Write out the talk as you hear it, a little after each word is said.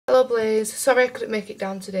guys, sorry I couldn't make it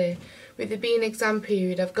down today. With it being exam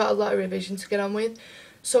period, I've got a lot of revision to get on with,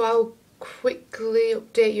 so I'll quickly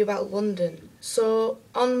update you about London. So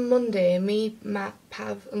on Monday, me, Matt,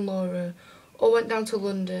 Pav and Laura all went down to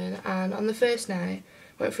London, and on the first night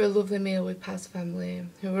went for a lovely meal with Pav's family,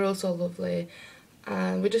 who were also lovely,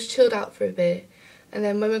 and we just chilled out for a bit. And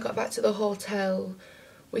then when we got back to the hotel,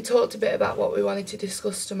 we talked a bit about what we wanted to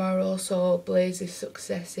discuss tomorrow, so Blaze's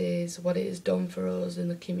successes, what it has done for us in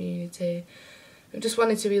the community. We just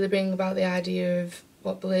wanted to really bring about the idea of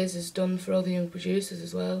what Blaze has done for all the young producers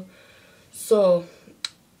as well. So,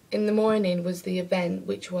 in the morning was the event,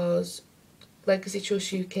 which was Legacy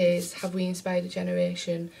Trust UK's Have We Inspired a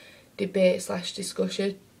Generation debate /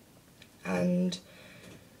 discussion, and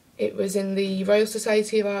it was in the Royal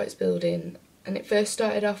Society of Arts building, and it first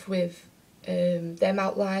started off with them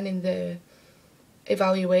outlining the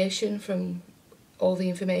evaluation from all the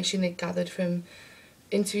information they gathered from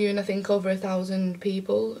interviewing I think over 1,000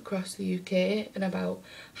 people across the UK and about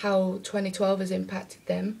how 2012 has impacted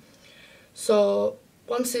them. So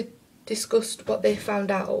once they discussed what they found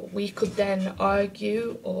out, we could then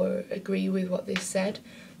argue or agree with what they said.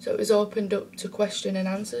 So it was opened up to question and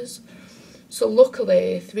answers. So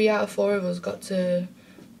luckily 3 out of 4 of us got to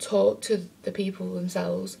talk to the people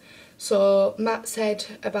themselves. So Matt said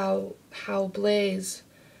about how Blaze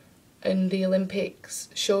and the Olympics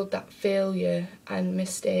showed that failure and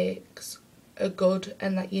mistakes are good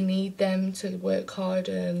and that you need them to work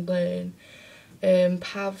harder and learn.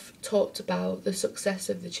 Pav talked about the success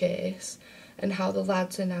of the chase and how the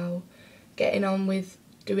lads are now getting on with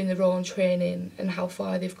doing their own training and how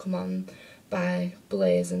far they've come on by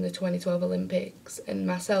Blaze and the 2012 Olympics. And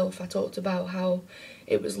myself, I talked about how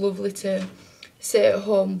it was lovely to sit at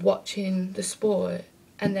home watching the sport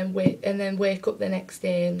and then wake up the next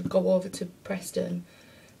day and go over to Preston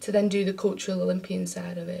to then do the cultural Olympian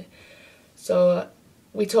side of it. So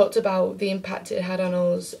we talked about the impact it had on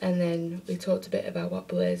us, and then we talked a bit about what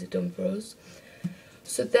Blaze had done for us.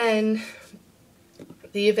 So then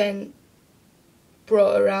the event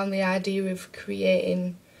brought around the idea of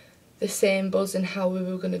creating the same buzz and how we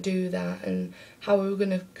were going to do that and how we were going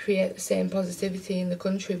to create the same positivity in the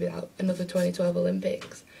country without another 2012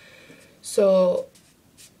 Olympics. So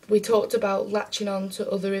we talked about latching on to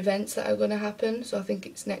other events that are going to happen. So I think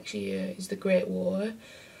it's next year is the Great War.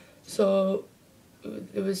 So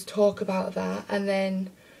there was talk about that, and then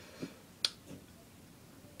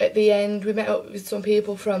at the end we met up with some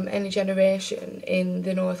people from Any Generation in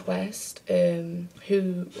the Northwest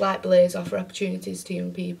who, like Blaze, offer opportunities to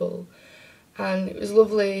young people, and it was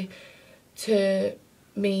lovely to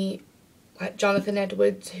meet like Jonathan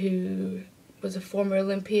Edwards, who was a former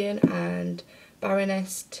Olympian, and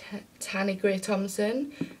Baroness Tanni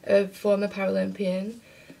Grey-Thompson, a former Paralympian.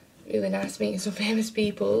 Really nice meeting some famous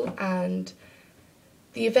people, and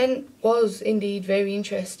the event was indeed very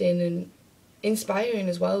interesting and inspiring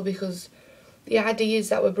as well, because the ideas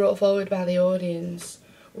that were brought forward by the audience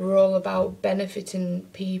were all about benefiting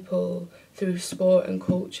people through sport and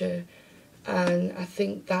culture, and I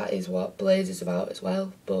think that is what Blaze is about as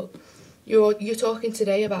well. But you're talking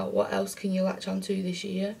today about what else can you latch onto this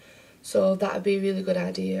year, so that would be a really good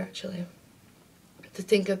idea actually, to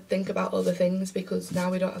think about other things, because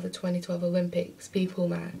now we don't have the 2012 Olympics, people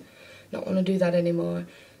might not want to do that anymore.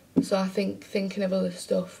 So I think thinking of other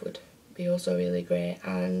stuff would be also really great.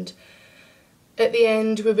 And at the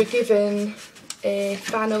end we were given a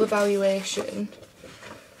final evaluation.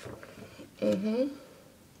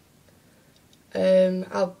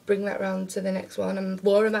 I'll bring that round to the next one, and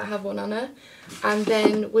Laura might have one on her. And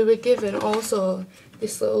then we were given also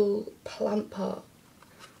this little plant pot.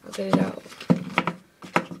 I'll get it out.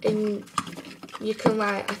 And you can,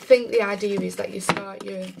 like, I think the idea is that you start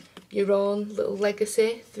your own little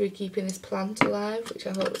legacy through keeping this plant alive, which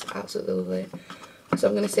I thought was absolutely lovely. So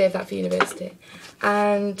I'm going to save that for university.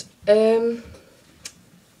 And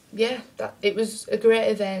yeah, it was a great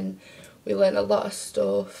event. We learnt a lot of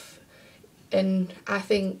stuff, and I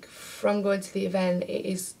think from going to the event it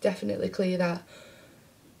is definitely clear that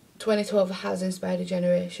 2012 has inspired a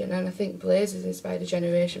generation, and I think Blaze has inspired a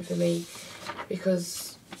generation for me,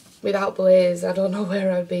 because without Blaze I don't know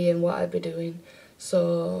where I'd be and what I'd be doing.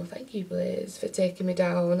 So thank you, Blaze, for taking me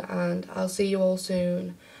down, and I'll see you all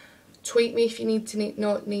soon. Tweet me if you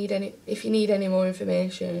need any more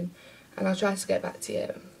information, and I'll try to get back to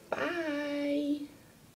you.